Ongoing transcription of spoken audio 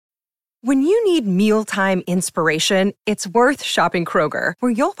When you need mealtime inspiration, it's worth shopping Kroger,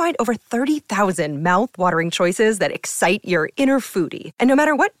 where you'll find over 30,000 mouth-watering choices that excite your inner foodie. And no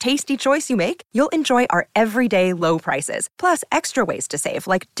matter what tasty choice you make, you'll enjoy our everyday low prices, plus extra ways to save,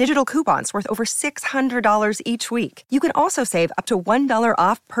 like digital coupons worth over $600 each week. You can also save up to $1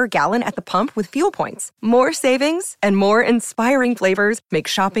 off per gallon at the pump with fuel points. More savings and more inspiring flavors make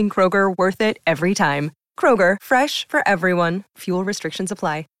shopping Kroger worth it every time. Kroger, fresh for everyone. Fuel restrictions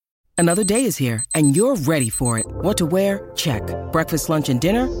apply. Another day is here, and you're ready for it. What to wear? Check. Breakfast, lunch, and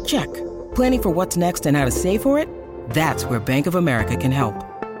dinner? Check. Planning for what's next and how to save for it? That's where Bank of America can help.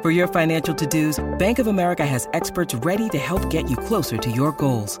 For your financial to-dos, Bank of America has experts ready to help get you closer to your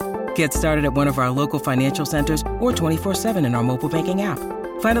goals. Get started at one of our local financial centers or 24/7 in our mobile banking app.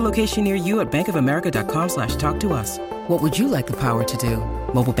 Find a location near you at bankofamerica.com/talktous. What would you like the power to do?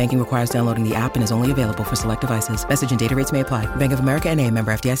 Mobile banking requires downloading the app and is only available for select devices. Message and data rates may apply. Bank of America N.A.,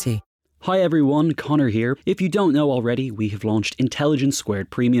 member FDIC. Hi everyone, Connor here. If you don't know already, we have launched Intelligence Squared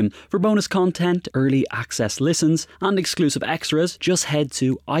Premium. For bonus content, early access listens, and exclusive extras, just head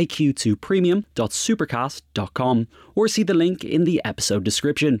to iq2premium.supercast.com or see the link in the episode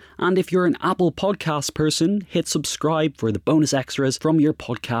description. And if you're an Apple Podcasts person, hit subscribe for the bonus extras from your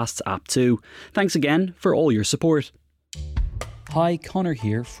podcasts app too. Thanks again for all your support. Hi, Connor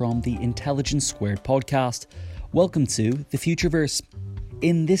here from the Intelligence Squared podcast. Welcome to the Futureverse.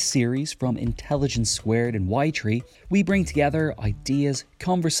 In this series from Intelligence Squared and Ytree, we bring together ideas,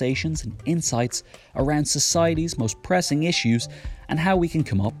 conversations and insights around society's most pressing issues and how we can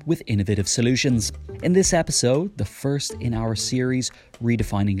come up with innovative solutions. In this episode, the first in our series,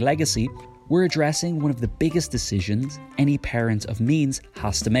 Redefining Legacy, we're addressing one of the biggest decisions any parent of means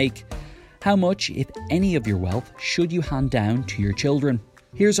has to make. How much, if any, of your wealth should you hand down to your children?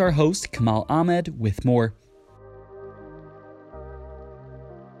 Here's our host, Kamal Ahmed, with more.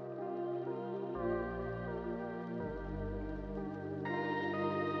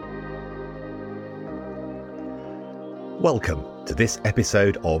 Welcome to this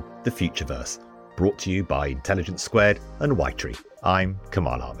episode of The Futureverse, brought to you by Intelligence Squared and Ytree. I'm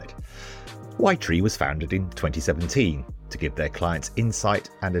Kamal Ahmed. Ytree was founded in 2017 to give their clients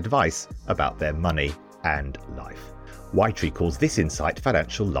insight and advice about their money and life. Ytree calls this insight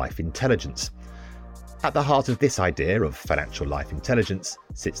financial life intelligence. At the heart of this idea of financial life intelligence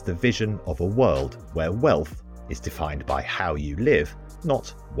sits the vision of a world where wealth is defined by how you live,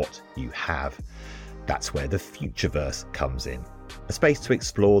 not what you have. That's where the Futureverse comes in, a space to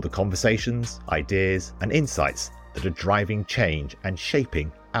explore the conversations, ideas and insights that are driving change and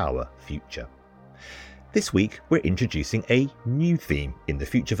shaping our future. This week we're introducing a new theme in the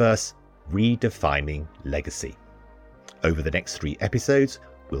Futureverse, redefining legacy. Over the next 3 episodes,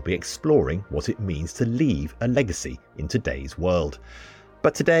 we'll be exploring what it means to leave a legacy in today's world.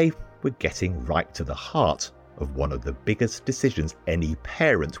 But today we're getting right to the heart of one of the biggest decisions any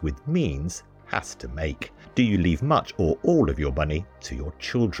parent with means has to make. Do you leave much or all of your money to your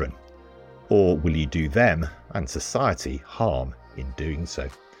children? Or will you do them and society harm in doing so?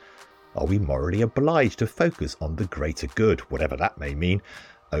 Are we morally obliged to focus on the greater good, whatever that may mean,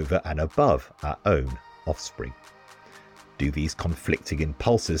 over and above our own offspring? Do these conflicting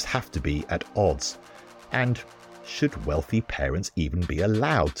impulses have to be at odds? And should wealthy parents even be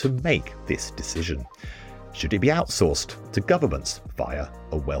allowed to make this decision? Should it be outsourced to governments via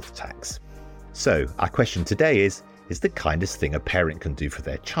a wealth tax? So our question today is the kindest thing a parent can do for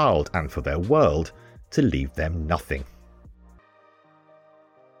their child and for their world to leave them nothing?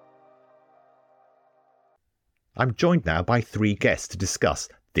 I'm joined now by 3 guests to discuss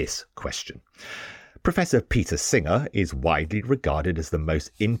this question. Professor Peter Singer is widely regarded as the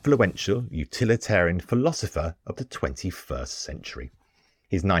most influential utilitarian philosopher of the 21st century.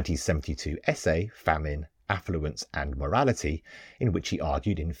 His 1972 essay, Famine, Affluence and Morality, in which he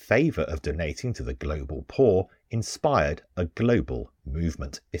argued in favour of donating to the global poor, inspired a global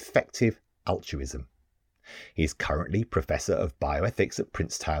movement, effective altruism. He is currently Professor of Bioethics at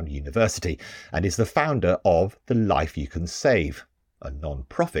Princetown University and is the founder of The Life You Can Save, a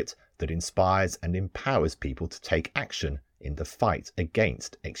non-profit that inspires and empowers people to take action in the fight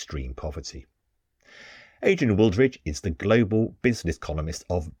against extreme poverty. Adrian Wooldridge is the global business columnist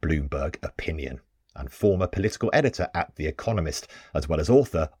of Bloomberg Opinion and former political editor at The Economist, as well as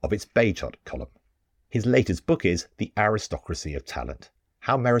author of its Bagehot column. His latest book is The Aristocracy of Talent: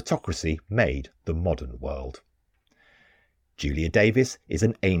 How Meritocracy Made the Modern World. Julia Davis is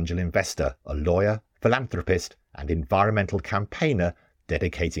an angel investor, a lawyer, philanthropist, and environmental campaigner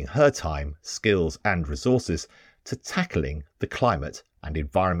dedicating her time, skills, and resources to tackling the climate and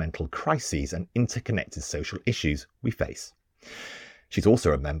environmental crises and interconnected social issues we face. She's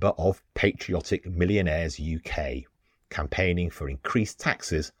also a member of Patriotic Millionaires UK, campaigning for increased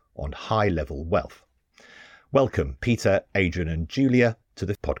taxes on high-level wealth. Welcome, Peter, Adrian and Julia, to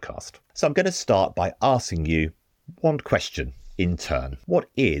the podcast. So I'm going to start by asking you one question in turn. What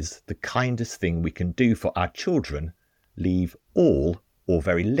is the kindest thing we can do for our children? Leave all or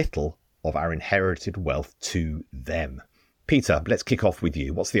very little of our inherited wealth to them. Peter, let's kick off with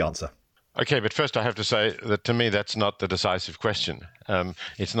you. What's the answer? Okay, but first I have to say that to me that's not the decisive question.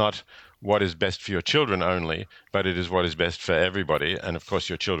 It's not what is best for your children only, but it is what is best for everybody. And of course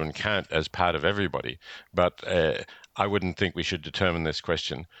your children count as part of everybody. But I wouldn't think we should determine this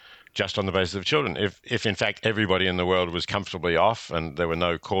question just on the basis of children. If in fact everybody in the world was comfortably off and there were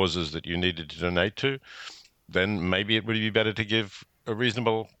no causes that you needed to donate to, then maybe it would be better to give a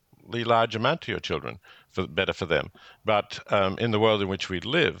reasonably large amount to your children, better for them. But in the world in which we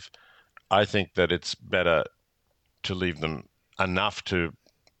live, I think that it's better to leave them enough to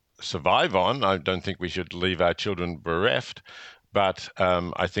survive on. I don't think we should leave our children bereft, but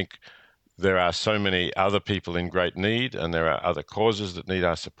I think there are so many other people in great need and there are other causes that need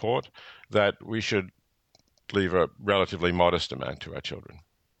our support that we should leave a relatively modest amount to our children.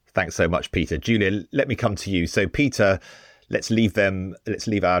 Thanks so much, Peter. Julia, let me come to you. So, Peter, let's leave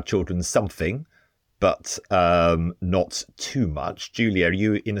our children something, but not too much. Julia, are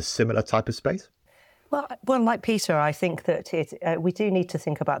you in a similar type of space? Well, like Peter, I think that we do need to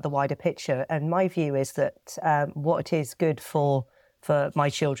think about the wider picture. And my view is that what is good for my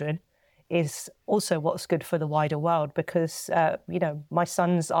children is also what's good for the wider world, because, my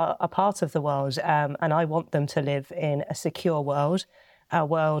sons are a part of the world and I want them to live in a secure world, a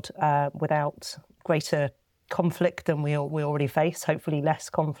world without greater conflict than we already face, hopefully less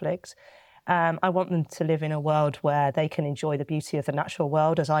conflict. I want them to live in a world where they can enjoy the beauty of the natural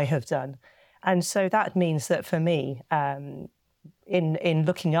world as I have done. And so that means that for me, in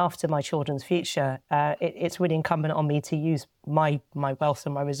looking after my children's future, it's really incumbent on me to use my wealth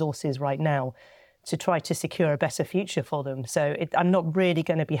and my resources right now to try to secure a better future for them. So I'm not really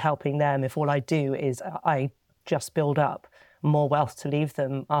going to be helping them if all I do is I just build up more wealth to leave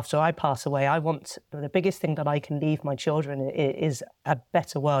them after I pass away. I want the biggest thing that I can leave my children is a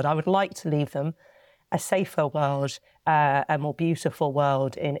better world. I would like to leave them a safer world, a more beautiful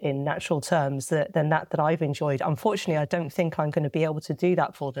world in natural terms than that I've enjoyed. Unfortunately, I don't think I'm going to be able to do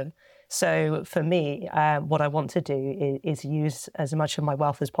that for them. So for me, what I want to do is use as much of my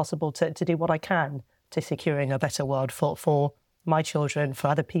wealth as possible to do what I can to securing a better world for my children, for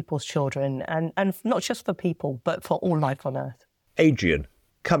other people's children, and not just for people, but for all life on Earth. Adrian,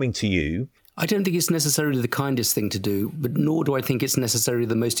 coming to you. I don't think it's necessarily the kindest thing to do, but nor do I think it's necessarily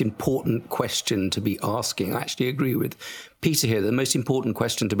the most important question to be asking. I actually agree with Peter here. The most important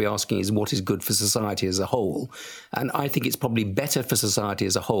question to be asking is what is good for society as a whole. And I think it's probably better for society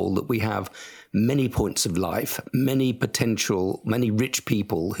as a whole that we have many points of life, many rich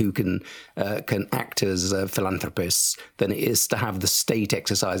people who can act as philanthropists than it is to have the state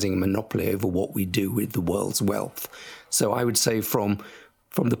exercising a monopoly over what we do with the world's wealth. So I would say from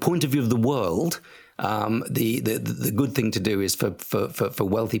the point of view of the world, the good thing to do is for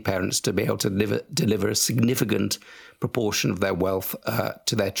wealthy parents to be able to deliver a significant proportion of their wealth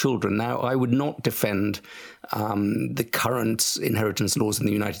to their children. Now, I would not defend the current inheritance laws in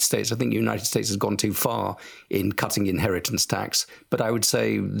the United States. I think the United States has gone too far in cutting inheritance tax. But I would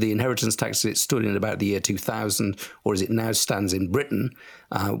say the inheritance tax as it stood in about the year 2000, or as it now stands in Britain,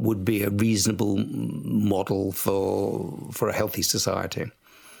 would be a reasonable model for a healthy society.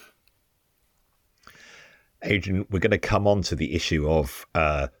 Adrian, we're going to come on to the issue of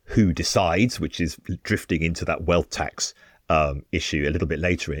who decides, which is drifting into that wealth tax issue a little bit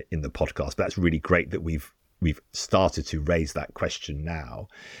later in the podcast. But that's really great that we've started to raise that question now.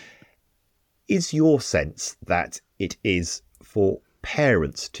 Is your sense that it is for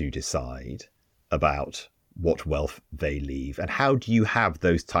parents to decide about what wealth they leave? And how do you have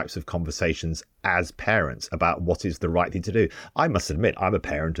those types of conversations as parents about what is the right thing to do? I must admit, I'm a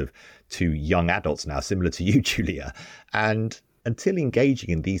parent of two young adults now, similar to you, Julia. And until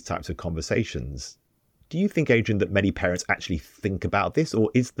engaging in these types of conversations, do you think, Adrian, that many parents actually think about this?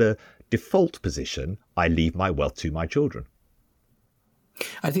 Or is the default position, I leave my wealth to my children?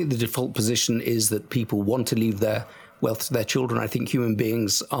 I think the default position is that people want to leave their wealth to their children. I think human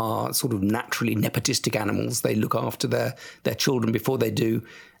beings are sort of naturally nepotistic animals. They look after their children before they do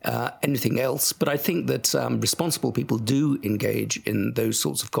anything else. But I think that responsible people do engage in those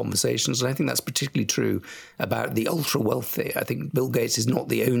sorts of conversations. And I think that's particularly true about the ultra-wealthy. I think Bill Gates is not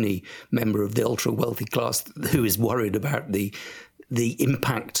the only member of the ultra-wealthy class who is worried about the the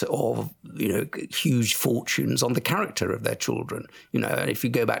impact of huge fortunes on the character of their children. If you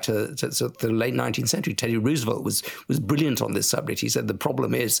go back to the late 19th century, Teddy Roosevelt was brilliant on this subject. He said the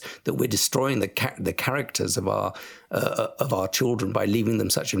problem is that we're destroying the characters of our children by leaving them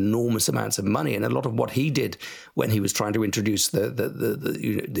such enormous amounts of money. And a lot of what he did when he was trying to introduce the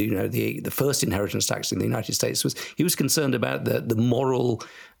first inheritance tax in the United States was he was concerned about the moral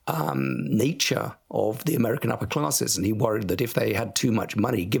nature of the American upper classes, and he worried that if they had too much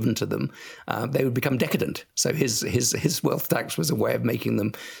money given to them, they would become decadent. So his wealth tax was a way of making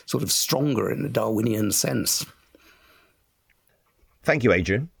them sort of stronger in a Darwinian sense. Thank you,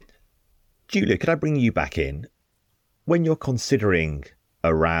 Adrian. Julia, could I bring you back in? When you're considering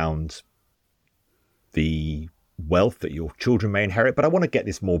around the wealth that your children may inherit, but I want to get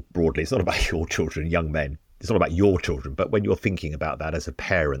this more broadly. It's not about your children, young men. It's not about your children, but when you're thinking about that as a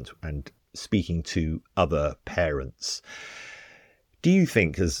parent and speaking to other parents, do you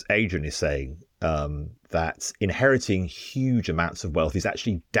think, as Adrian is saying, that inheriting huge amounts of wealth is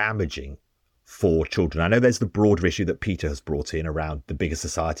actually damaging for children? I know there's the broader issue that Peter has brought in around the bigger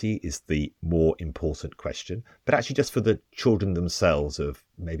society is the more important question, but actually just for the children themselves of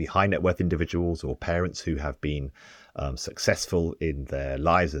maybe high net worth individuals or parents who have been successful in their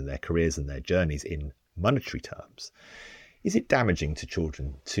lives and their careers and their journeys in monetary terms, is it damaging to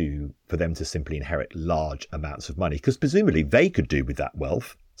children for them to simply inherit large amounts of money? Because presumably they could do with that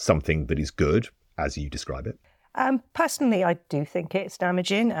wealth something that is good, as you describe it. Personally, I do think it's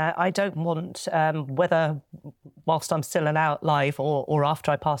damaging. I don't want, whether whilst I'm still alive or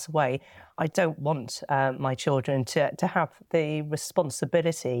after I pass away, I don't want my children to have the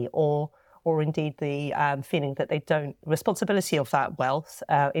responsibility or indeed the feeling that they don't, responsibility of that wealth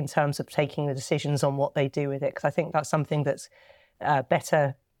in terms of taking the decisions on what they do with it. Because I think that's something that's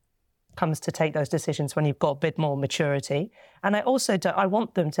better comes to take those decisions when you've got a bit more maturity. And I also don't, I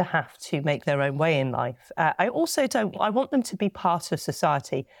want them to have to make their own way in life. I want them to be part of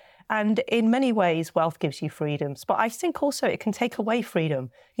society. And in many ways, wealth gives you freedoms, but I think also it can take away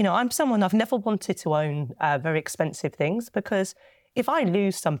freedom. I'm someone, I've never wanted to own very expensive things, because if I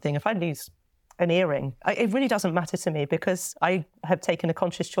lose something, if I lose an earring, it really doesn't matter to me, because I have taken a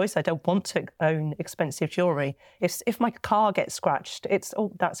conscious choice. I don't want to own expensive jewellery. If my car gets scratched,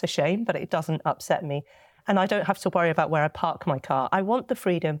 that's a shame, but it doesn't upset me. And I don't have to worry about where I park my car. I want the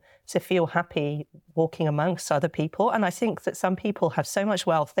freedom to feel happy walking amongst other people. And I think that some people have so much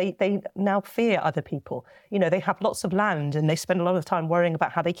wealth, they now fear other people. They have lots of land and they spend a lot of time worrying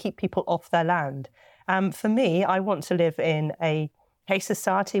about how they keep people off their land. For me, I want to live in a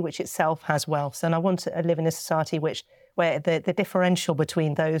society which itself has wealth. And I want to live in a society where the differential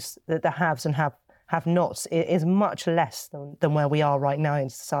between those, the haves and have-nots is much less than where we are right now in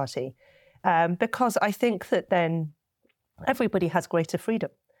society. Because I think that then everybody has greater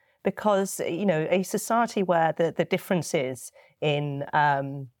freedom. Because, a society where the differences in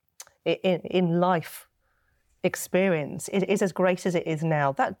life experience is as great as it is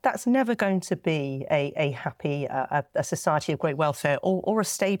now, that's never going to be a happy a society of great welfare or a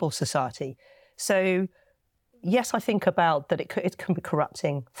stable society. So yes, I think about that it can be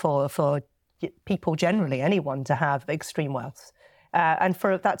corrupting for people generally, anyone, to have extreme wealth, and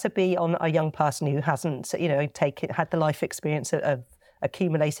for that to be on a young person who hasn't had the life experience of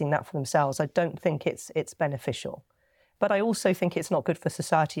accumulating that for themselves. I don't think it's beneficial, but I also think it's not good for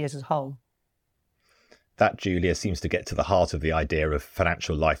society as a whole. That, Julia, seems to get to the heart of the idea of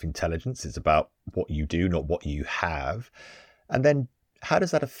financial life intelligence. It's about what you do, not what you have. And then how does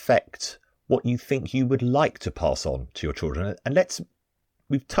that affect what you think you would like to pass on to your children? And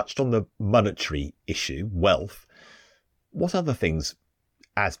we've touched on the monetary issue, wealth. What other things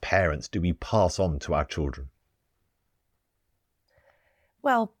as parents do we pass on to our children?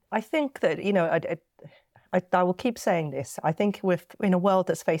 Well, I think that, I will keep saying this. I think we're in a world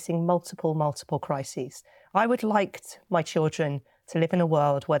that's facing multiple crises. I would like my children to live in a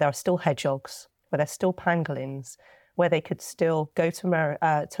world where there are still hedgehogs, where there's still pangolins, where they could still go to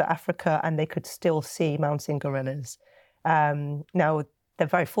Africa and they could still see mountain gorillas. Now, they're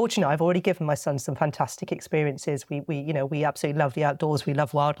very fortunate. I've already given my son some fantastic experiences. We absolutely love the outdoors. We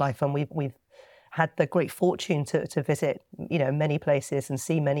love wildlife, and we've had the great fortune to visit, many places and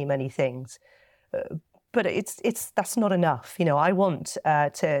see many things. But that's not enough. I want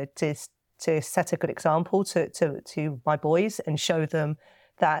to set a good example to my boys and show them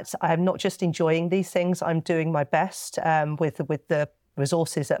that I am not just enjoying these things. I'm doing my best with the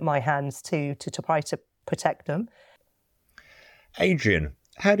resources at my hands to try to protect them. Adrian,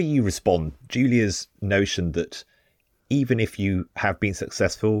 how do you respond? Julia's notion that even if you have been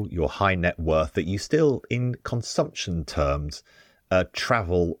successful, your high net worth, that you still, in consumption terms,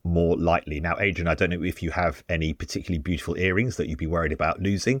 travel more lightly. Now, Adrian, I don't know if you have any particularly beautiful earrings that you'd be worried about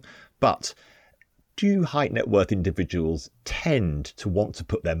losing, but do high net worth individuals tend to want to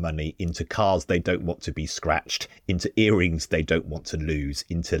put their money into cars they don't want to be scratched, into earrings they don't want to lose,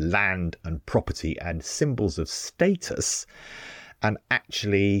 into land and property and symbols of status? And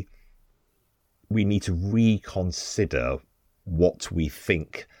actually, we need to reconsider what we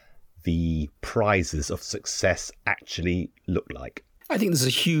think the prizes of success actually look like. I think there's a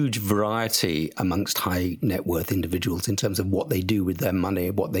huge variety amongst high net worth individuals in terms of what they do with their money,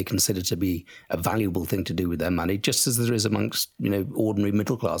 what they consider to be a valuable thing to do with their money, just as there is amongst, ordinary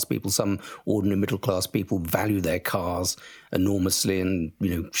middle class people. Some ordinary middle class people value their cars enormously and,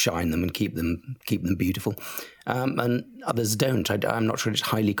 shine them and keep them beautiful. And others don't. I'm not sure it's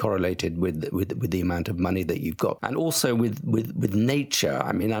highly correlated with the amount of money that you've got. And also with nature,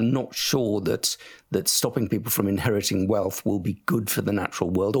 I mean, I'm not sure that stopping people from inheriting wealth will be good for the natural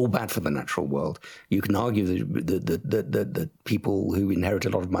world or bad for the natural world. You can argue that people who inherit a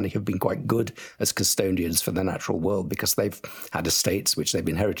lot of money have been quite good as custodians for the natural world because they've had estates which they've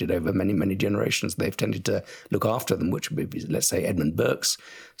inherited over many, many generations. They've tended to look after them, which would be, let's say, Edmund Burke's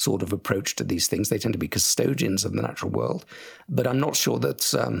sort of approach to these things. They tend to be custodians of the natural world. But I'm not sure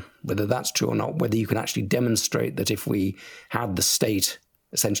that whether that's true or not, whether you can actually demonstrate that if we had the state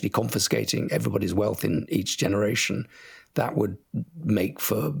essentially confiscating everybody's wealth in each generation, that would make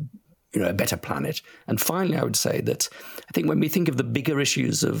for a better planet. And finally, I would say that I think when we think of the bigger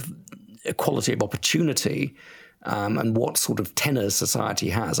issues of equality of opportunity and what sort of tenor society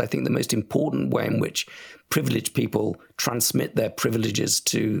has, I think the most important way in which privileged people transmit their privileges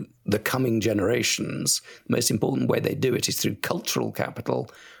to the coming generations, the most important way they do it is through cultural capital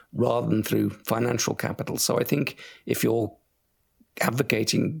rather than through financial capital. So I think if you're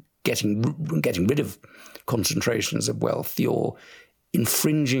advocating getting rid of concentrations of wealth, you're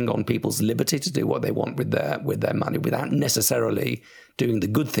infringing on people's liberty to do what they want with their money without necessarily doing the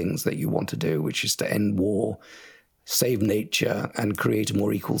good things that you want to do, which is to end war, save nature, and create a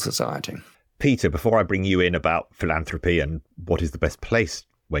more equal society. Peter, before I bring you in about philanthropy and what is the best place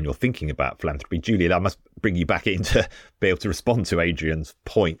when you're thinking about philanthropy, Julia, I must bring you back in to be able to respond to Adrian's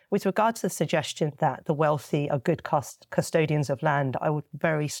point. With regard to the suggestion that the wealthy are good custodians of land, I would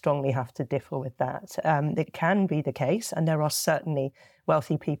very strongly have to differ with that. It can be the case, and there are certainly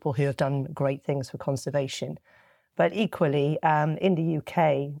wealthy people who have done great things for conservation. But equally, in the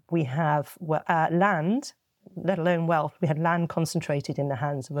UK, we have land, let alone wealth. We had land concentrated in the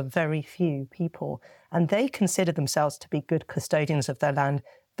hands of a very few people, and they consider themselves to be good custodians of their land,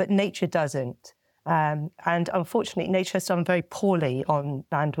 but nature doesn't. And unfortunately, nature has done very poorly on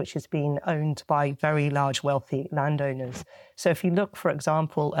land which has been owned by very large wealthy landowners. So if you look, for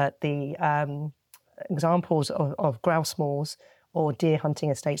example, at the examples of grouse moors or deer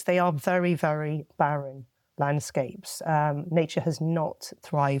hunting estates, they are very, very barren landscapes. Nature has not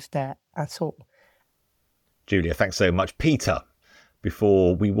thrived there at all. Julia, thanks so much. Peter,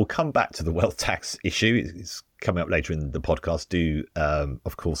 before we will come back to the wealth tax issue, it's coming up later in the podcast. Do,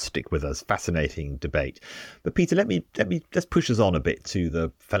 of course, stick with us. Fascinating debate. But Peter, let's push us on a bit to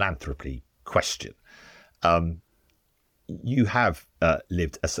the philanthropy question. You have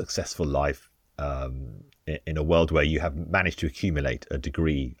lived a successful life in a world where you have managed to accumulate a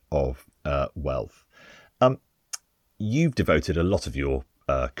degree of wealth. You've devoted a lot of your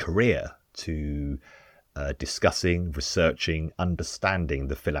career to discussing, researching, understanding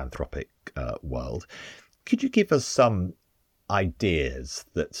the philanthropic world. Could you give us some ideas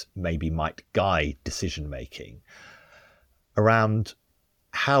that maybe might guide decision making around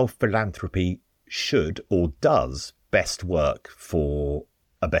how philanthropy should or does best work for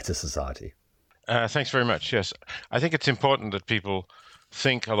a better society? Thanks very much. Yes, I think it's important that people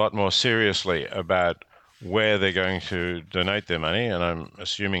think a lot more seriously about where they're going to donate their money. And I'm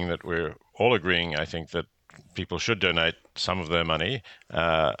assuming that we're all agreeing, I think, that people should donate some of their money.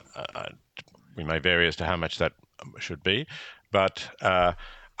 We may vary as to how much that should be. But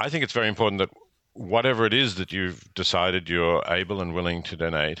I think it's very important that whatever it is that you've decided you're able and willing to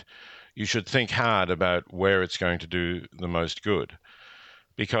donate, you should think hard about where it's going to do the most good.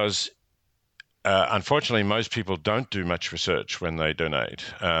 Because unfortunately, most people don't do much research when they donate.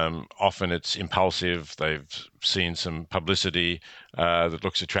 Often it's impulsive. They've seen some publicity that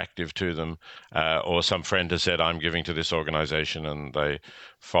looks attractive to them, or some friend has said, I'm giving to this organization, and they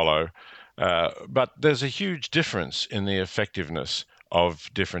follow. But there's a huge difference in the effectiveness of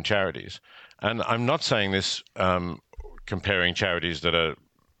different charities. And I'm not saying this comparing charities that are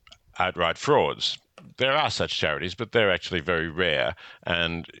outright frauds. there are such charities, but they're actually very rare.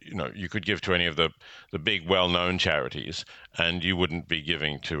 And, you could give to any of the big, well-known charities, and you wouldn't be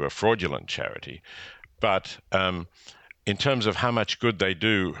giving to a fraudulent charity. But in terms of how much good they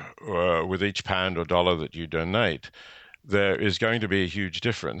do with each pound or dollar that you donate, there is going to be a huge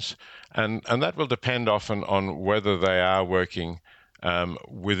difference. And that will depend often on whether they are working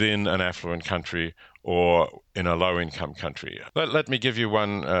within an affluent country or in a low-income country. Let me give you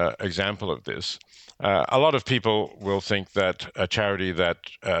one example of this. A lot of people will think that a charity that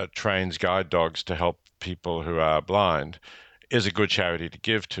trains guide dogs to help people who are blind is a good charity to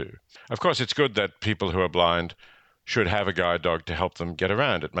give to. Of course, it's good that people who are blind should have a guide dog to help them get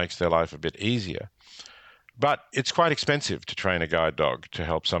around. It makes their life a bit easier. But it's quite expensive to train a guide dog to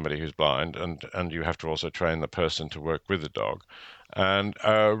help somebody who's blind, and you have to also train the person to work with the dog. And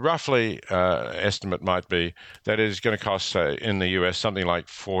roughly, estimate might be that it is going to cost, in the US, something like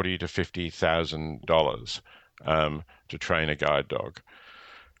 $40,000 to $50,000 to train a guide dog.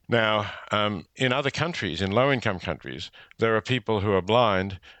 Now, in other countries, in low-income countries, there are people who are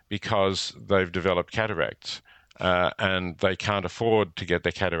blind because they've developed cataracts. And they can't afford to get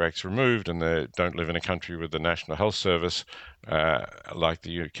their cataracts removed, and they don't live in a country with the National Health Service like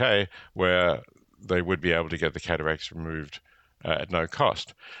the UK, where they would be able to get the cataracts removed at no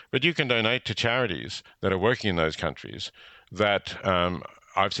cost. But you can donate to charities that are working in those countries that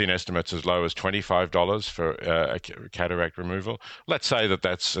I've seen estimates as low as $25 for a cataract removal. Let's say that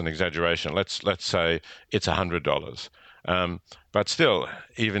that's an exaggeration. Let's say it's $100. But still,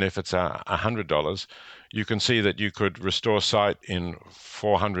 even if it's $100, you can see that you could restore sight in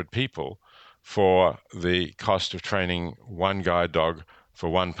 400 people for the cost of training one guide dog for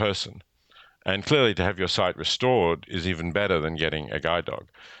one person. And clearly, to have your sight restored is even better than getting a guide dog.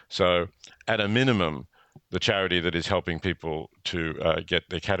 So at a minimum, the charity that is helping people to get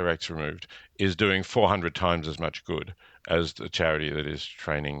their cataracts removed is doing 400 times as much good as the charity that is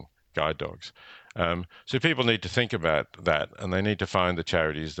training guide dogs. So people need to think about that, and they need to find the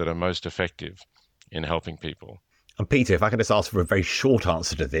charities that are most effective in helping people. And Peter, if I can just ask for a very short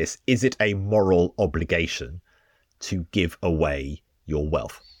answer to this, is it a moral obligation to give away your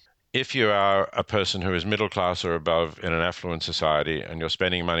wealth? If you are a person who is middle class or above in an affluent society and you're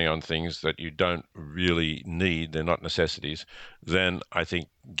spending money on things that you don't really need, they're not necessities, then I think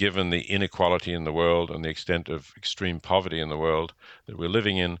given the inequality in the world and the extent of extreme poverty in the world that we're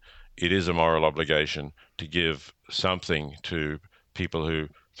living in, it is a moral obligation to give something to people who,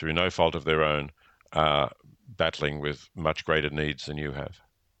 through no fault of their own, are battling with much greater needs than you have.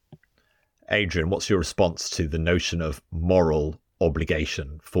 Adrian, what's your response to the notion of moral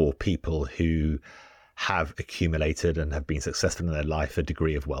obligation for people who have accumulated and have been successful in their life a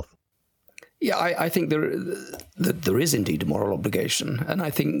degree of wealth? Yeah, I think there is indeed a moral obligation, and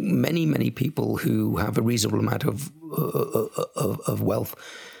I think many people who have a reasonable amount of wealth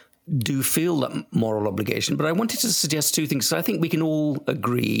do feel that moral obligation. But I wanted to suggest two things. So I think we can all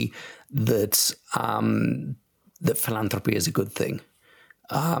agree that that philanthropy is a good thing.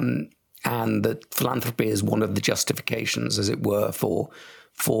 And that philanthropy is one of the justifications, as it were, for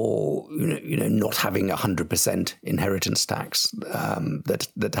not having 100% inheritance tax.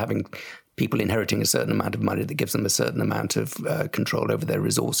 That having people inheriting a certain amount of money that gives them a certain amount of control over their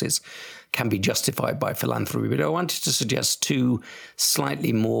resources can be justified by philanthropy. But I wanted to suggest two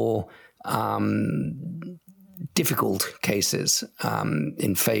slightly more difficult cases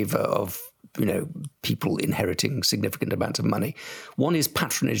in favour of people inheriting significant amounts of money. One is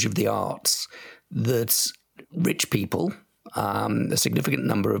patronage of the arts, that rich people, a significant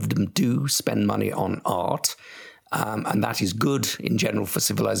number of them, do spend money on art, and that is good in general for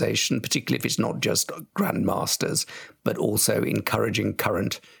civilization, particularly if it's not just grandmasters, but also encouraging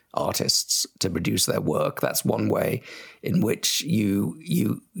current artists to produce their work. That's one way in which you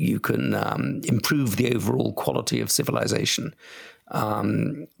can improve the overall quality of civilization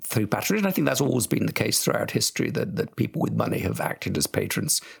through patronage. And I think that's always been the case throughout history, that people with money have acted as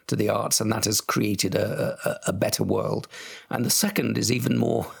patrons to the arts, and that has created a better world. And the second is even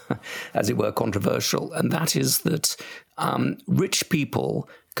more, as it were, controversial, and that is that rich people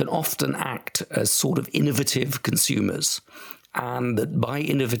can often act as sort of innovative consumers. And that by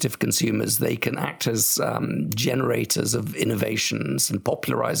innovative consumers, they can act as generators of innovations and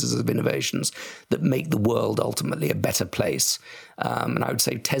popularizers of innovations that make the world ultimately a better place. And I would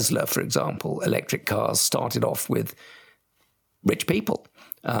say Tesla, for example, electric cars started off with rich people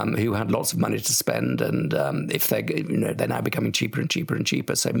who had lots of money to spend, and if they're now becoming cheaper and cheaper and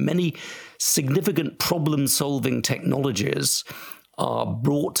cheaper. So many significant problem-solving technologies are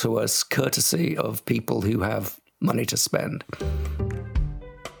brought to us courtesy of people who have money to spend.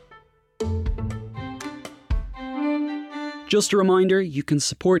 Just a reminder, you can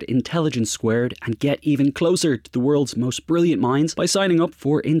support Intelligence Squared and get even closer to the world's most brilliant minds by signing up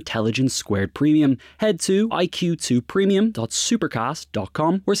for Intelligence Squared Premium. Head to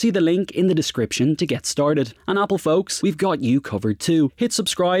iq2premium.supercast.com or see the link in the description to get started. And Apple folks, we've got you covered too. Hit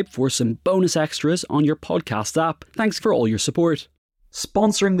subscribe for some bonus extras on your podcast app. Thanks for all your support.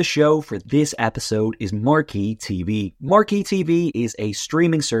 Sponsoring the show for this episode is Marquee TV. Marquee TV is a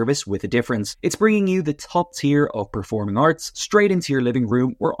streaming service with a difference. It's bringing you the top tier of performing arts straight into your living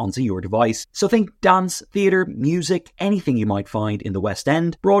room or onto your device. So think dance, theatre, music, anything you might find in the West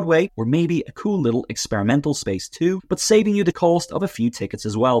End, Broadway, or maybe a cool little experimental space too, but saving you the cost of a few tickets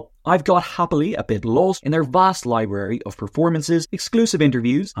as well. I've got happily a bit lost in their vast library of performances, exclusive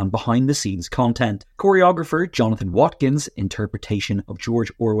interviews, and behind-the-scenes content. Choreographer Jonathan Watkins' interpretation of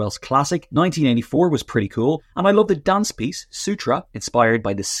George Orwell's classic 1984 was pretty cool, and I love the dance piece Sutra, inspired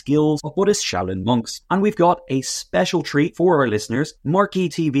by the skills of Buddhist Shaolin monks. And we've got a special treat for our listeners. Marquee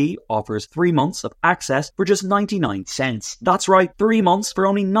TV offers 3 months of access for just 99 cents. That's right, 3 months for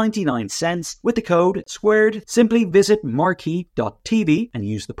only 99 cents with the code SQUARED. Simply visit marquee.tv and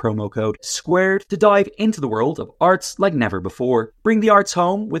use the promo code SQUARED to dive into the world of arts like never before. Bring the arts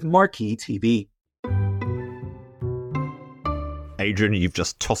home with Marquee TV. Adrian, you've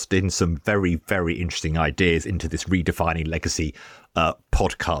just tossed in some very, very interesting ideas into this Redefining Legacy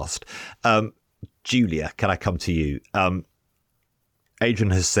podcast. Julia, can I come to you?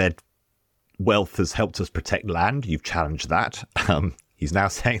 Adrian has said wealth has helped us protect land. You've challenged that. He's now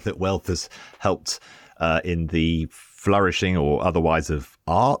saying that wealth has helped in the flourishing or otherwise of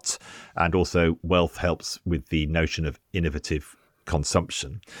art, and also wealth helps with the notion of innovative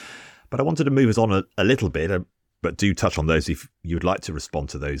consumption. But I wanted to move us on a little bit, but do touch on those if you would like to respond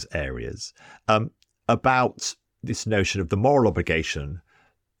to those areas, about this notion of the moral obligation,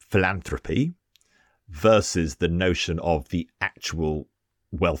 philanthropy, versus the notion of the actual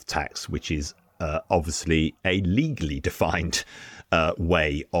wealth tax, which is obviously a legally defined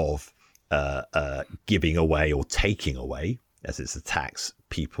way of giving away or taking away, as it's a tax,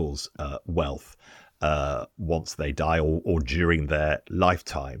 people's wealth once they die or during their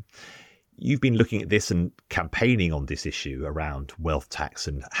lifetime. You've been looking at this and campaigning on this issue around wealth tax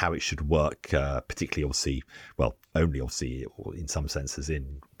and how it should work, particularly obviously, well, only obviously, or in some senses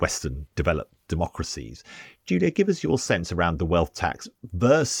in Western developed democracies. Julia, give us your sense around the wealth tax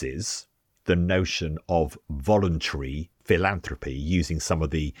versus the notion of voluntary philanthropy using some of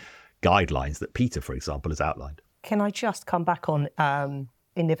the guidelines that Peter, for example, has outlined. Can I just come back on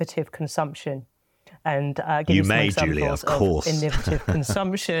innovative consumption and give you some examples Julia, of course. Of innovative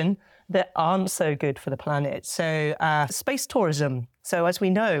consumption that aren't so good for the planet? So space tourism. So as we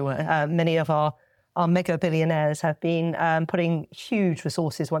know, many of our mega billionaires have been putting huge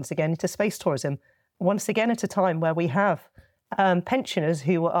resources once again into space tourism. Once again, at a time where we have pensioners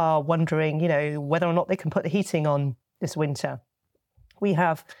who are wondering, whether or not they can put the heating on this winter. We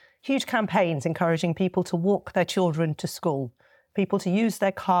have huge campaigns encouraging people to walk their children to school, people to use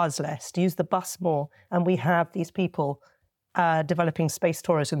their cars less, to use the bus more. And we have these people developing space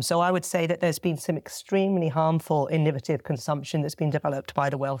tourism. So I would say that there's been some extremely harmful, innovative consumption that's been developed by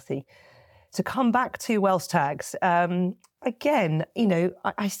the wealthy. To come back to wealth tax, again,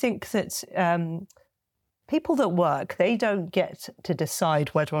 I think that people that work, they don't get to decide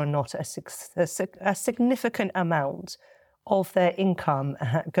whether or not a significant amount of their income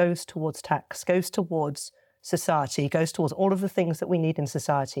goes towards tax, goes towards society, goes towards all of the things that we need in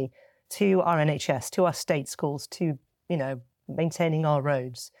society, to our NHS, to our state schools, to maintaining our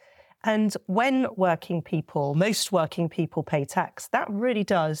roads. And when most working people pay tax, that really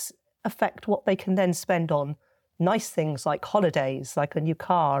does affect what they can then spend on nice things like holidays, like a new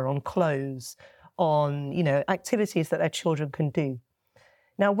car, on clothes, on, activities that their children can do.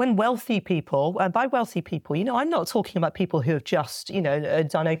 Now, when wealthy people, and by wealthy people, I'm not talking about people who have just,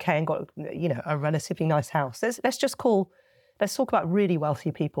 done okay and got, a relatively nice house. Let's talk about really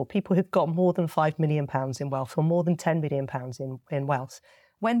wealthy people who've got more than £5 million in wealth or more than £10 million in wealth.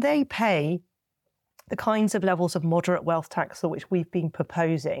 When they pay the kinds of levels of moderate wealth tax which we've been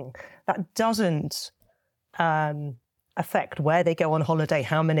proposing, that doesn't affect where they go on holiday,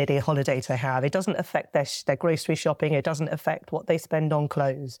 how many days holidays they have. It doesn't affect their grocery shopping. It doesn't affect what they spend on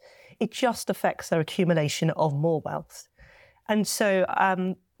clothes. It just affects their accumulation of more wealth. And so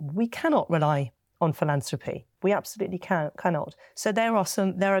we cannot rely on philanthropy. We absolutely cannot. So there are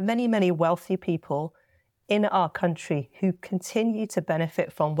many, many wealthy people in our country who continue to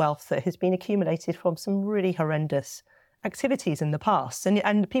benefit from wealth that has been accumulated from some really horrendous activities in the past.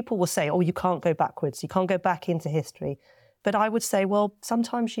 And people will say, you can't go backwards, you can't go back into history. But I would say, well,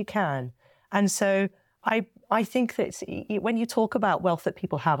 sometimes you can. And so I think that when you talk about wealth that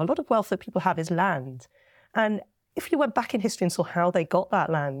people have, a lot of wealth that people have is land. And if you went back in history and saw how they got that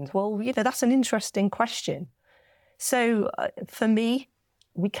land, well, that's an interesting question. So for me,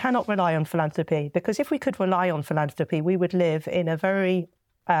 we cannot rely on philanthropy, because if we could rely on philanthropy, we would live in a very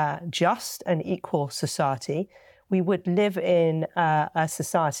just and equal society. We would live in a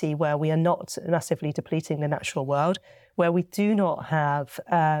society where we are not massively depleting the natural world, where we do not have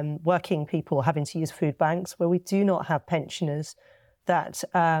working people having to use food banks, where we do not have pensioners that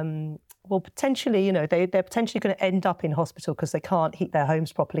will potentially, they're potentially going to end up in hospital because they can't heat their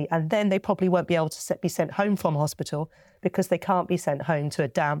homes properly. And then they probably won't be able to be sent home from hospital because they can't be sent home to a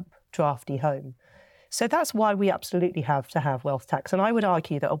damp, drafty home. So that's why we absolutely have to have wealth tax. And I would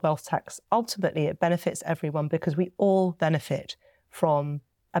argue that a wealth tax, ultimately, it benefits everyone because we all benefit from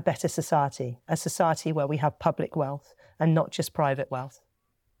a better society, a society where we have public wealth and not just private wealth.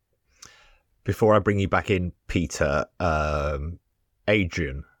 Before I bring you back in, Peter,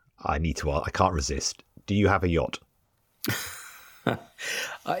 Adrian, I can't resist. Do you have a yacht?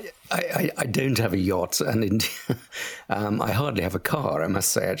 I don't have a yacht, and I hardly have a car, I must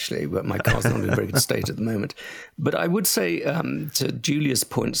say, actually, but my car's not in a very good state at the moment. But I would say to Julia's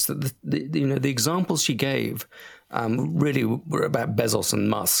points that the examples she gave really were about Bezos and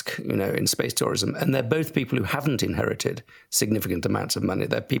Musk, in space tourism, and they're both people who haven't inherited significant amounts of money.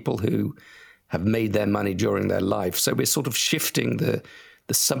 They're people who have made their money during their life. So we're sort of shifting the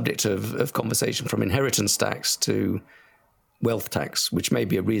subject of conversation from inheritance tax to wealth tax, which may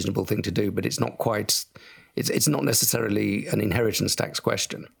be a reasonable thing to do, but it's not quite. It's not necessarily an inheritance tax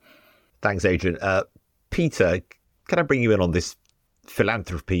question. Thanks, Adrian. Peter, can I bring you in on this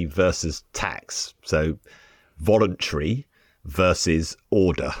philanthropy versus tax? So voluntary versus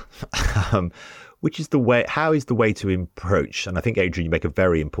order. Which is the way? How is the way to approach? And I think, Adrian, you make a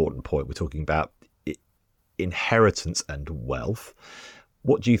very important point. We're talking about inheritance and wealth.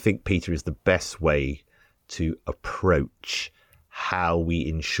 What do you think, Peter, is the best way to approach how we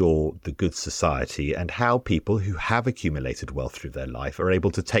ensure the good society and how people who have accumulated wealth through their life are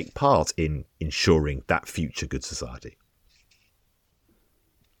able to take part in ensuring that future good society?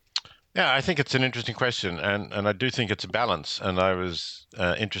 Yeah, I think it's an interesting question, and I do think it's a balance. And I was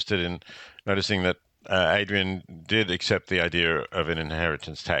interested in noticing that Adrian did accept the idea of an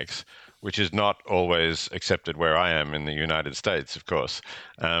inheritance tax, which is not always accepted where I am in the United States, of course.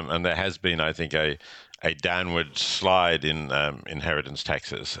 And there has been, I think, a downward slide in inheritance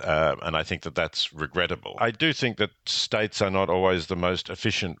taxes, and I think that that's regrettable. I do think that states are not always the most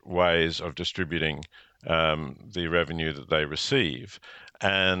efficient ways of distributing the revenue that they receive.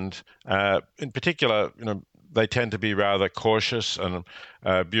 And in particular, they tend to be rather cautious, and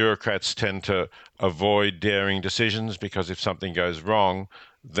bureaucrats tend to avoid daring decisions because if something goes wrong,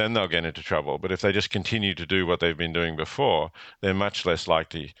 then they'll get into trouble. But if they just continue to do what they've been doing before, they're much less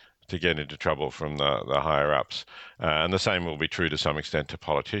likely to get into trouble from the higher ups. And the same will be true to some extent to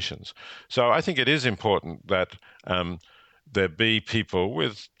politicians. So I think it is important that there be people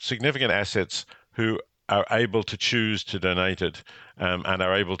with significant assets who are able to choose to donate it and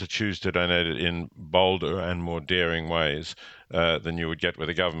are able to choose to donate it in bolder and more daring ways than you would get with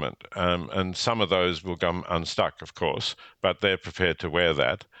a government. And some of those will come unstuck, of course, but they're prepared to wear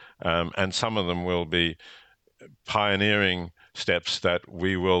that. And some of them will be pioneering steps that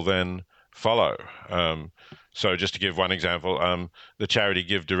we will then follow. So just to give one example, the charity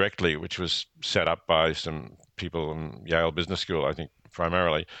Give Directly, which was set up by some people in Yale Business School, I think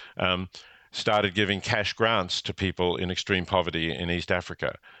primarily, started giving cash grants to people in extreme poverty in East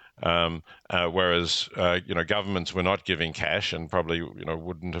Africa. Whereas governments were not giving cash and probably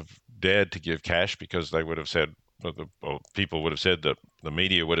wouldn't have dared to give cash because they would have said, or people would have said, that the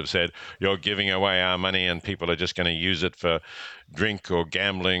media would have said, you're giving away our money and people are just going to use it for drink or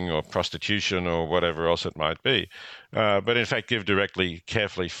gambling or prostitution or whatever else it might be. But in fact, Give Directly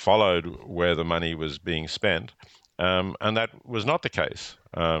carefully followed where the money was being spent. And that was not the case.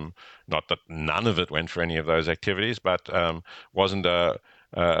 Not that none of it went for any of those activities, but wasn't a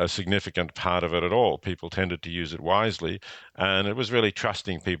significant part of it at all. People tended to use it wisely, and it was really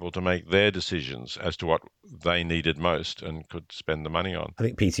trusting people to make their decisions as to what they needed most and could spend the money on. I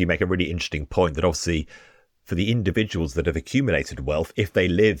think, Peter, you make a really interesting point that obviously for the individuals that have accumulated wealth, if they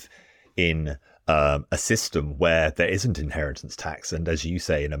live in a system where there isn't inheritance tax, and as you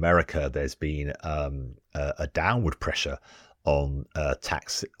say, in America, there's been a downward pressure on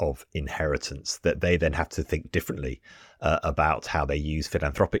tax of inheritance, that they then have to think differently about how they use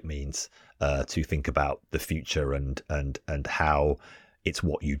philanthropic means to think about the future and how it's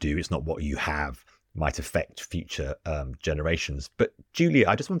what you do, it's not what you have might affect future generations. But Julia,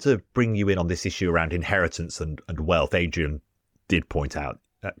 I just want to bring you in on this issue around inheritance and wealth. Adrian did point out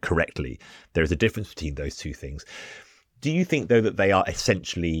correctly there is a difference between those two things. Do you think, though, that they are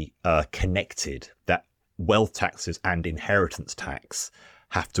essentially connected, that wealth taxes and inheritance tax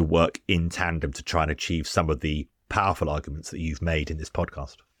have to work in tandem to try and achieve some of the powerful arguments that you've made in this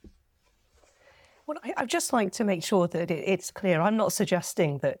podcast? Well, I'd just like to make sure that it's clear. I'm not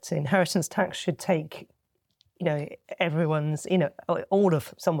suggesting that inheritance tax should take, everyone's, all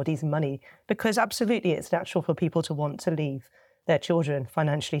of somebody's money, because absolutely it's natural for people to want to leave their children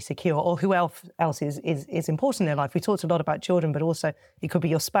financially secure, or who else is important in their life. We talked a lot about children, but also it could be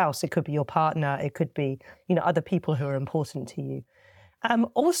your spouse, it could be your partner, it could be, other people who are important to you.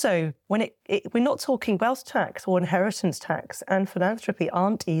 Also, when we're not talking wealth tax or inheritance tax, and philanthropy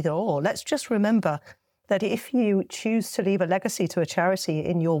aren't either or. Let's just remember that if you choose to leave a legacy to a charity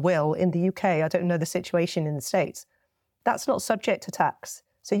in your will in the UK, I don't know the situation in the States, that's not subject to tax.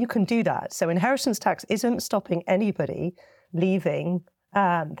 So you can do that. So inheritance tax isn't stopping anybody leaving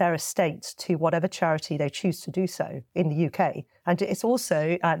their estate to whatever charity they choose to do so in the UK. And it's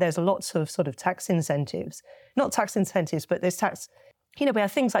also, there's lots of sort of tax incentives, not tax incentives, but there's tax. We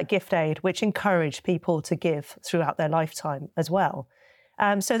have things like gift aid, which encourage people to give throughout their lifetime as well.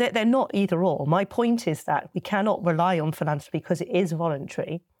 So they're not either or. My point is that we cannot rely on philanthropy because it is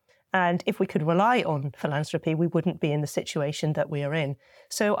voluntary. And if we could rely on philanthropy, we wouldn't be in the situation that we are in.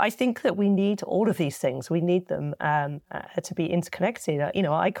 So I think that we need all of these things. We need them to be interconnected.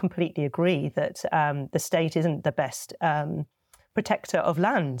 I completely agree that the state isn't the best protector of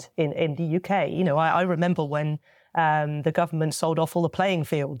land in the UK. I remember when the government sold off all the playing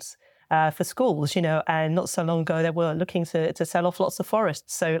fields for schools, and not so long ago they were looking to sell off lots of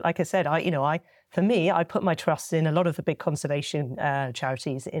forests. So like I said, I put my trust in a lot of the big conservation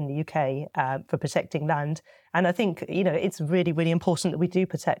charities in the UK for protecting land. And I think, it's really, really important that we do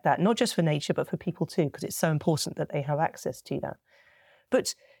protect that, not just for nature, but for people too, because it's so important that they have access to that.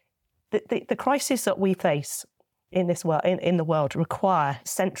 But the crisis that we face in this world, in the world, require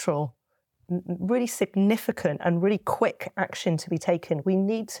central, really significant and really quick action to be taken. We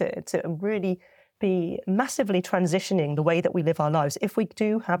need to really be massively transitioning the way that we live our lives if we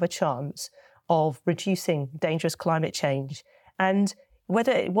do have a chance of reducing dangerous climate change. And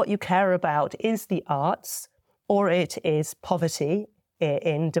whether what you care about is the arts or it is poverty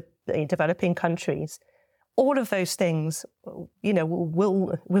in developing countries, all of those things,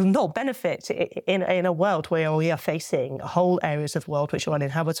 will not benefit in a world where we are facing whole areas of the world which are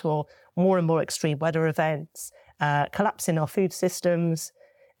uninhabitable, more and more extreme weather events, collapse in our food systems,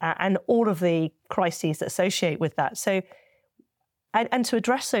 and all of the crises that associate with that. So, and to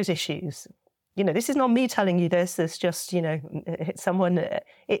address those issues, this is not me telling you this. It's just, someone.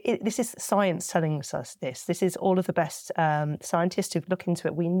 This is science telling us this. This is all of the best scientists who've looked into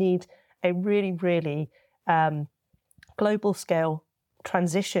it. We need a really, really global scale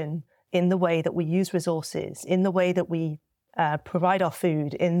transition in the way that we use resources, in the way that we provide our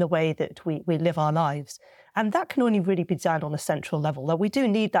food, in the way that we live our lives. And that can only really be done on a central level, though we do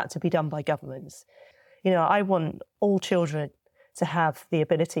need that to be done by governments. I want all children to have the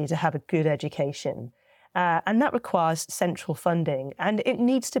ability to have a good education. And that requires central funding. And it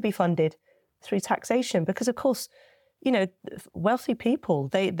needs to be funded through taxation because, of course, wealthy people,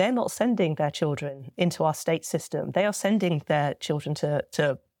 they're not sending their children into our state system. They are sending their children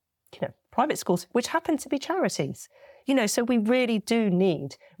to private schools, which happen to be charities. So we really do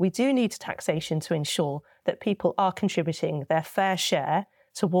need taxation to ensure that people are contributing their fair share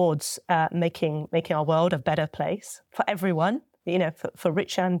towards making our world a better place for everyone, for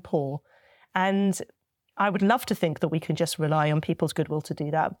rich and poor. And I would love to think that we can just rely on people's goodwill to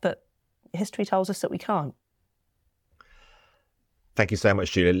do that, but history tells us that we can't. Thank you so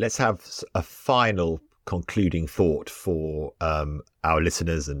much, Julia. Let's have a final concluding thought for our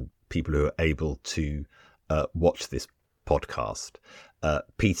listeners and people who are able to watch this podcast.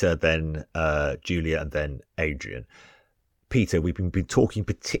 Peter, then Julia, and then Adrian. Peter, we've been talking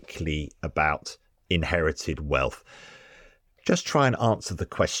particularly about inherited wealth. Just try and answer the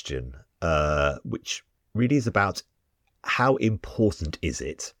question, which really is about how important is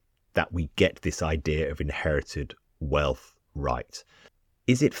it that we get this idea of inherited wealth right?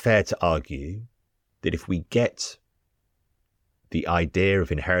 Is it fair to argue that if we get the idea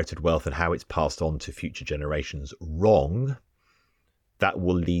of inherited wealth and how it's passed on to future generations wrong, that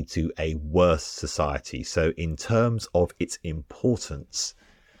will lead to a worse society? So in terms of its importance,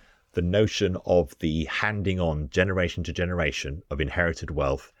 the notion of the handing on generation to generation of inherited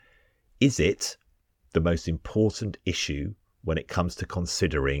wealth, is it the most important issue when it comes to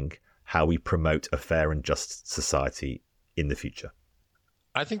considering how we promote a fair and just society in the future?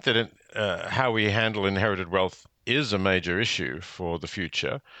 I think that how we handle inherited wealth is a major issue for the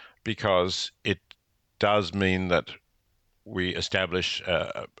future, because it does mean that we establish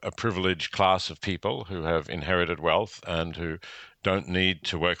a privileged class of people who have inherited wealth and who don't need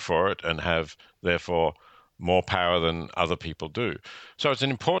to work for it and have, therefore, more power than other people do. So it's an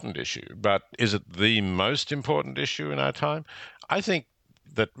important issue, but is it the most important issue in our time? I think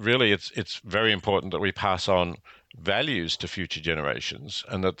that really it's very important that we pass on values to future generations,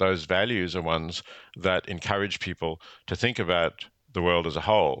 and that those values are ones that encourage people to think about the world as a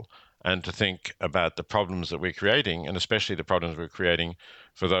whole and to think about the problems that we're creating, and especially the problems we're creating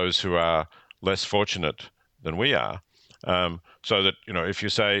for those who are less fortunate than we are. So that, if you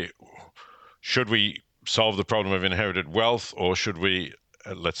say, should we solve the problem of inherited wealth, or should we,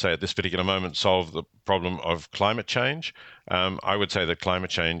 let's say at this particular moment, solve the problem of climate change? I would say that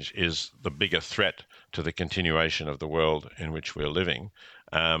climate change is the bigger threat to the continuation of the world in which we're living.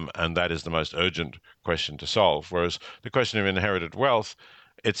 And that is the most urgent question to solve. Whereas the question of inherited wealth,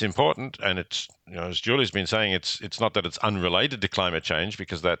 it's important, and it's, as Julie's been saying, it's not that it's unrelated to climate change,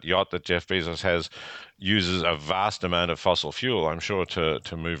 because that yacht that Jeff Bezos has uses a vast amount of fossil fuel, I'm sure,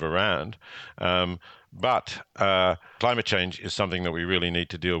 to move around. But climate change is something that we really need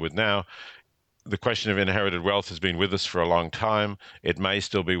to deal with now. The question of inherited wealth has been with us for a long time. It may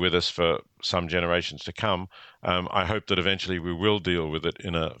still be with us for some generations to come. I hope that eventually we will deal with it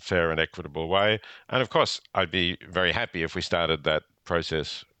in a fair and equitable way. And of course, I'd be very happy if we started that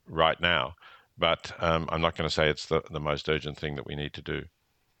process right now. But I'm not going to say it's the most urgent thing that we need to do.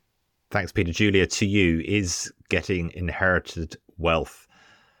 Thanks, Peter. Julia, to you, is getting inherited wealth,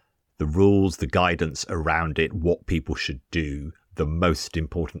 the rules, the guidance around it, what people should do, the most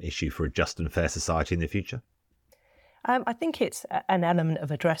important issue for a just and fair society in the future? I think it's an element of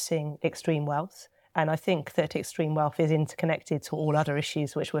addressing extreme wealth. And I think that extreme wealth is interconnected to all other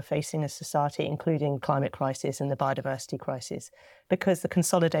issues which we're facing as society, including climate crisis and the biodiversity crisis, because the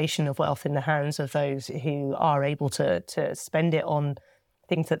consolidation of wealth in the hands of those who are able to spend it on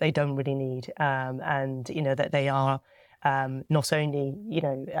things that they don't really need, and, that they are not only,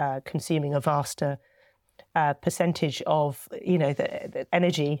 consuming a vaster percentage of, the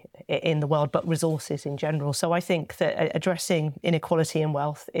energy in the world, but resources in general. So I think that addressing inequality in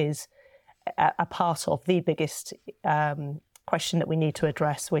wealth is a part of the biggest question that we need to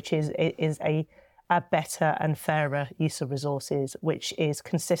address, which is a better and fairer use of resources, which is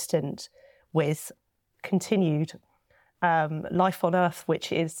consistent with continued life on Earth,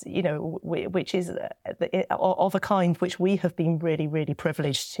 which is of a kind which we have been really, really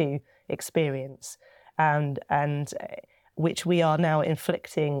privileged to experience, and which we are now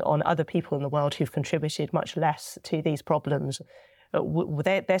inflicting on other people in the world who've contributed much less to these problems.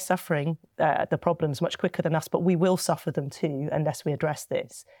 They're suffering the problems much quicker than us, but we will suffer them too unless we address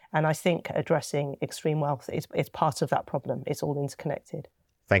this. And I think addressing extreme wealth is part of that problem. It's all interconnected.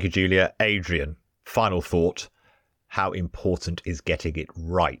 Thank you, Julia. Adrian, final thought. How important is getting it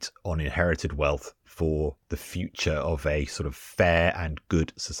right on inherited wealth for the future of a sort of fair and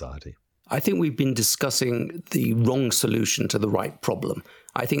good society? I think we've been discussing the wrong solution to the right problem.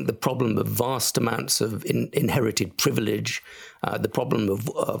 I think the problem of vast amounts of inherited privilege, the problem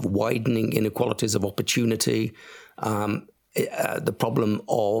of widening inequalities of opportunity, the problem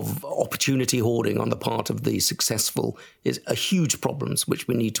of opportunity hoarding on the part of the successful is a huge problem which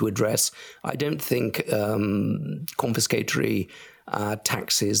we need to address. I don't think confiscatory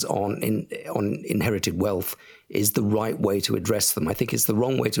taxes on inherited wealth is the right way to address them. I think it's the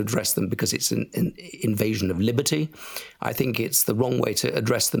wrong way to address them because it's an invasion of liberty. I think it's the wrong way to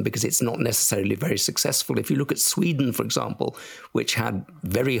address them because it's not necessarily very successful. If you look at Sweden, for example, which had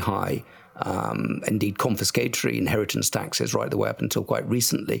very high indeed confiscatory inheritance taxes right the way up until quite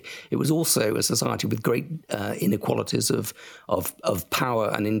recently, it was also a society with great inequalities of power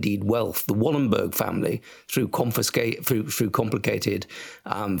and indeed wealth. The Wallenberg family, through complicated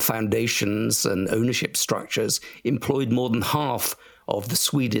foundations and ownership structures, employed more than half of the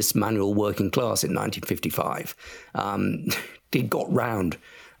Swedish manual working class in 1955. It got round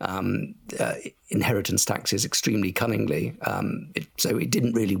inheritance taxes extremely cunningly, so it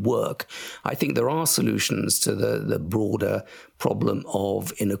didn't really work. I think there are solutions to the broader problem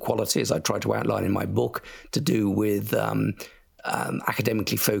of inequality, as I try to outline in my book, to do with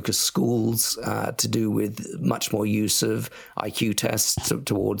academically focused schools, to do with much more use of IQ tests,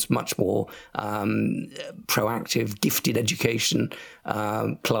 towards much more proactive, gifted education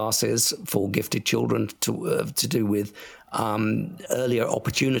classes for gifted children, to do with earlier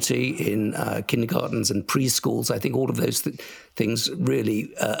opportunity in kindergartens and preschools. I think all of those things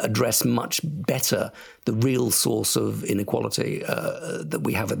really address much better the real source of inequality that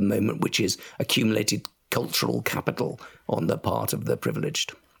we have at the moment, which is accumulated cultural capital on the part of the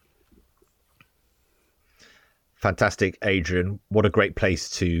privileged. Fantastic, Adrian. What a great place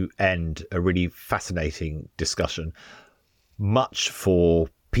to end a really fascinating discussion. Much for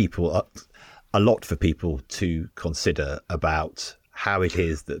people, a lot for people to consider about how it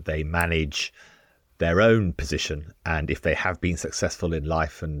is that they manage their own position, and if they have been successful in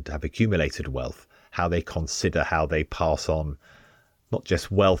life and have accumulated wealth, how they consider how they pass on not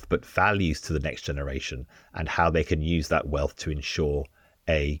just wealth, but values to the next generation, and how they can use that wealth to ensure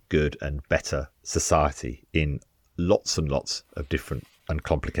a good and better society in lots and lots of different and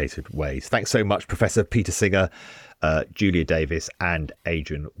complicated ways. Thanks so much, Professor Peter Singer, Julia Davis and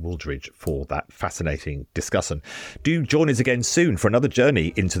Adrian Wooldridge, for that fascinating discussion. Do join us again soon for another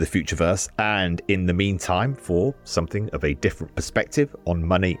journey into the Futureverse, and in the meantime, for something of a different perspective on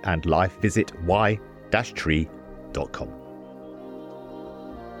money and life, visit y-tree.com.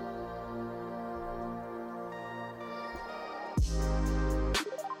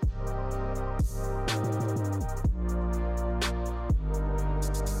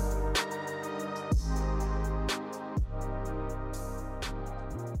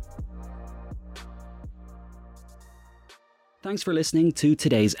 Thanks for listening to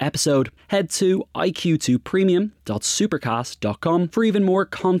today's episode. Head to iq2premium.supercast.com for even more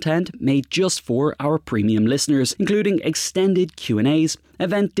content made just for our premium listeners, including extended Q&As,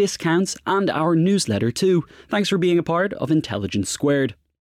 event discounts, and our newsletter too. Thanks for being a part of Intelligence Squared.